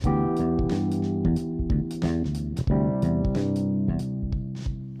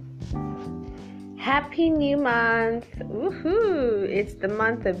Happy new month! Woohoo! It's the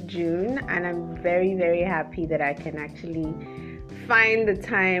month of June, and I'm very, very happy that I can actually find the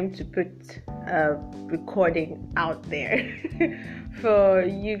time to put a recording out there for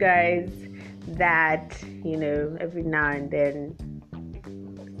you guys that, every now and then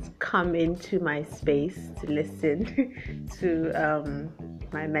come into my space to listen to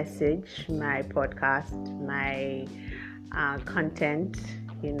my message, my podcast, my content,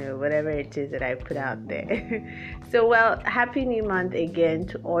 whatever it is that I put out there. So, happy new month again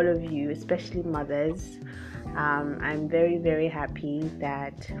to all of you, especially mothers. I'm very, very happy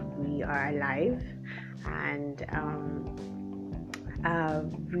that we are alive, and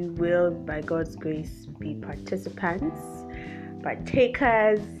we will, by God's grace, be participants,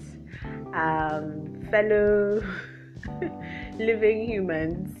 partakers, fellow living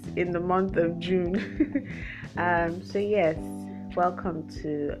humans in the month of June. So yes, welcome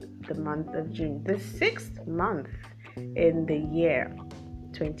to the month of June, the 6th month in the year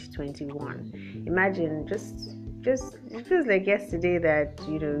 2021. Imagine, just it feels like yesterday that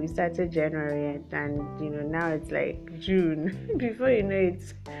we started January, and now it's like June. Before you know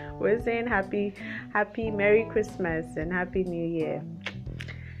it, we're saying happy Merry Christmas and Happy New Year.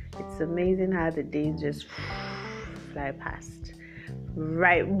 It's amazing how the days just fly past,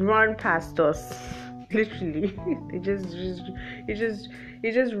 run past us. Literally, it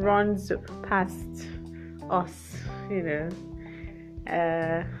just runs past us,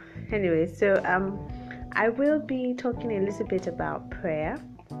 Anyway, so I will be talking a little bit about prayer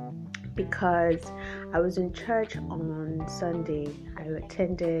because I was in church on Sunday. I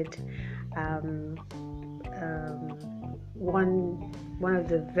attended one of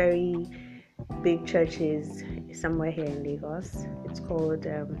the very big churches somewhere here in Lagos. It's called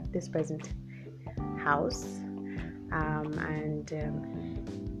This Present House, and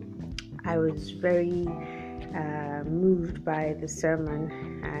I was very moved by the sermon,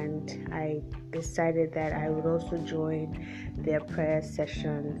 and I decided that I would also join their prayer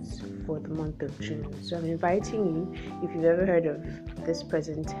sessions for the month of June. So I'm inviting you, if you've ever heard of This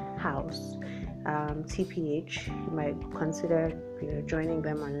Present House, TPH, you might consider joining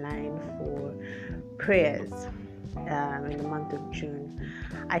them online for prayers in the month of June.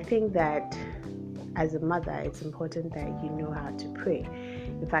 I think that as a mother, it's important that you know how to pray.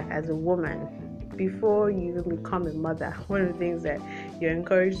 In fact, as a woman, before you even become a mother, one of the things that you're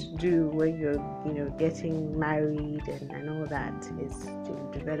encouraged to do when you're getting married and all that is to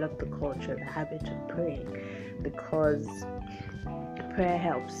develop the culture, the habit of praying, because prayer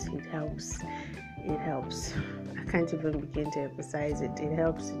helps. It helps. I can't even begin to emphasize it. It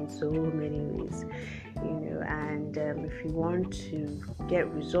helps in so many ways, and if you want to get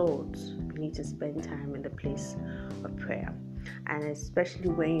results, you need to spend time in the place of prayer. And especially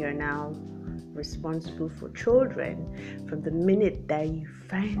when you're now responsible for children, from the minute that you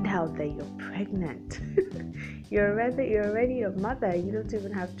find out that you're pregnant, you're already a mother. You don't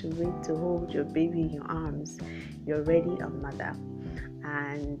even have to wait to hold your baby in your arms. You're already a mother,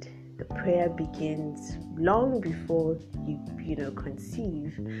 and the prayer begins long before you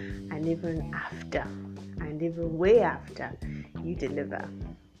conceive, and even after, and even way after you deliver.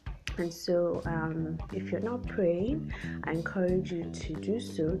 And so if you're not praying, I encourage you to do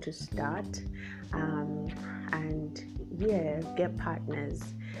so, to start, and get partners,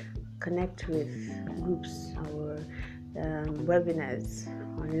 connect with groups or webinars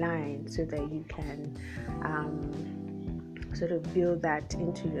online so that you can sort of build that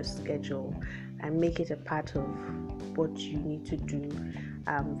into your schedule and make it a part of what you need to do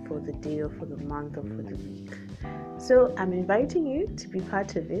for the day or for the month or for the week. So I'm inviting you to be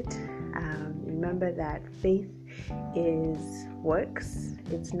part of it. Remember that faith is works.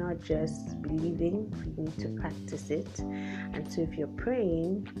 It's not just believing. You need to practice it. And so if you're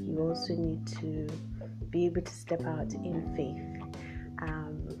praying, you also need to be able to step out in faith.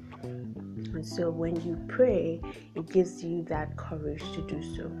 And so when you pray, it gives you that courage to do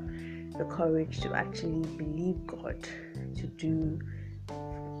so. The courage to actually believe God to do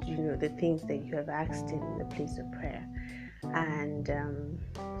the things that you have asked Him in the place of prayer. And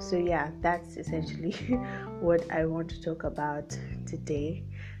that's essentially what I want to talk about today,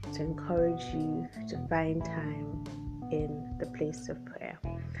 to encourage you to find time in the place of prayer.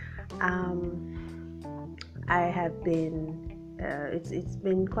 I have been it's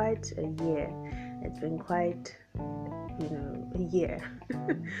been quite a year. It's been quite a year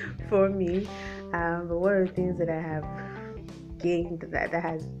for me, but one of the things that I have gained that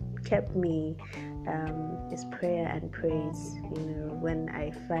has kept me is prayer and praise. When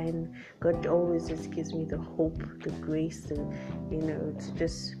I find God always just gives me the hope, the grace to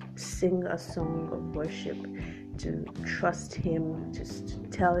just sing a song of worship, to trust Him, just to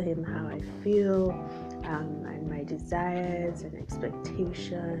tell Him how I feel, and my desires and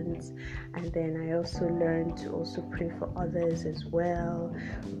expectations. And then I also learned to also pray for others as well,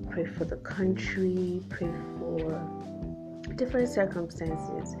 pray for the country, pray for different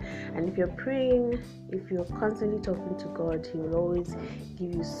circumstances. And if you're praying, if you're constantly talking to God, He will always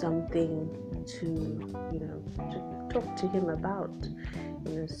give you something to talk to Him about.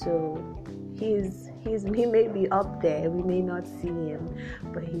 So he may be up there, we may not see Him,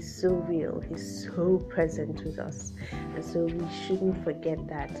 but He's so real, He's so present with us. And so we shouldn't forget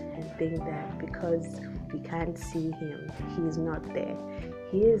that and think that because we can't see Him, He is not there.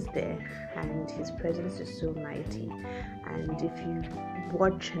 He is there, and His presence is so mighty. And if you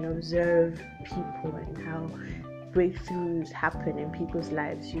watch and observe people and how breakthroughs happen in people's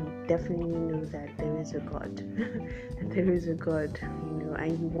lives, you definitely know that there is a God. And there is a God, and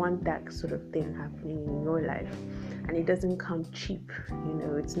you want that sort of thing happening in your life. And it doesn't come cheap,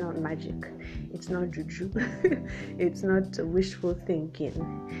 it's not magic, it's not juju, it's not wishful thinking.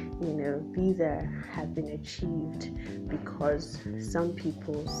 These have been achieved because some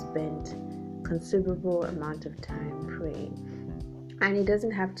people spend considerable amount of time praying. And it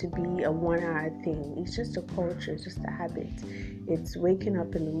doesn't have to be a 1 hour thing. It's just a culture, it's just a habit. It's waking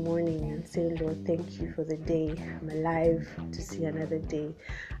up in the morning and saying, Lord, thank you for the day. I'm alive to see another day.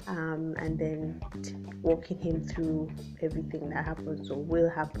 And then walking Him through everything that happens or will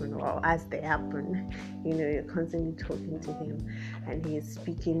happen or as they happen. You're constantly talking to Him, and He is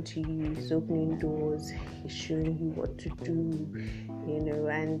speaking to you. He's opening doors. He's showing you what to do,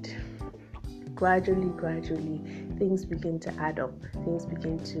 and gradually things begin to add up, things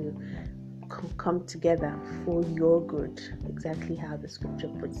begin to come together for your good, exactly how the scripture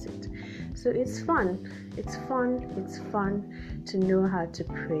puts it. So it's fun to know how to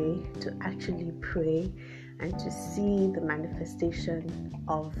pray, to actually pray, and to see the manifestation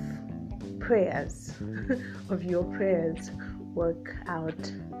of prayers of your prayers work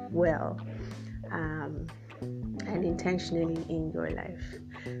out well and intentionally in your life.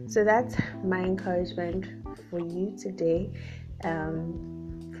 So that's my encouragement for you today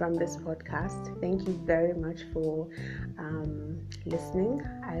from this podcast. Thank you very much for listening.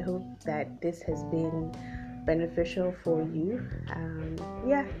 I hope that this has been beneficial for you.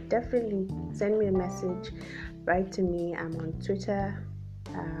 Definitely send me a message, write to me. I'm on Twitter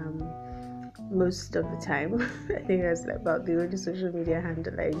most of the time. I think that's about the only social media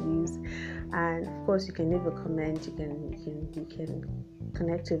handle I use. And of course, you can leave a comment. You can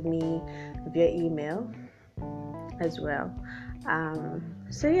connect with me via email as well.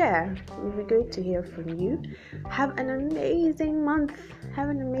 It would be great to hear from you. Have an amazing month.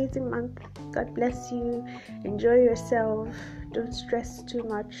 God bless you. Enjoy yourself. Don't stress too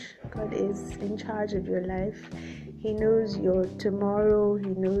much. God is in charge of your life. He knows your tomorrow.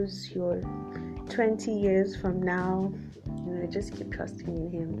 He knows your 20 years from now. Just keep trusting in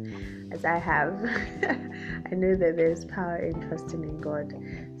Him as I have. I know that there's power in trusting in God.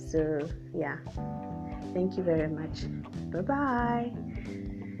 So thank you very much. Bye-bye.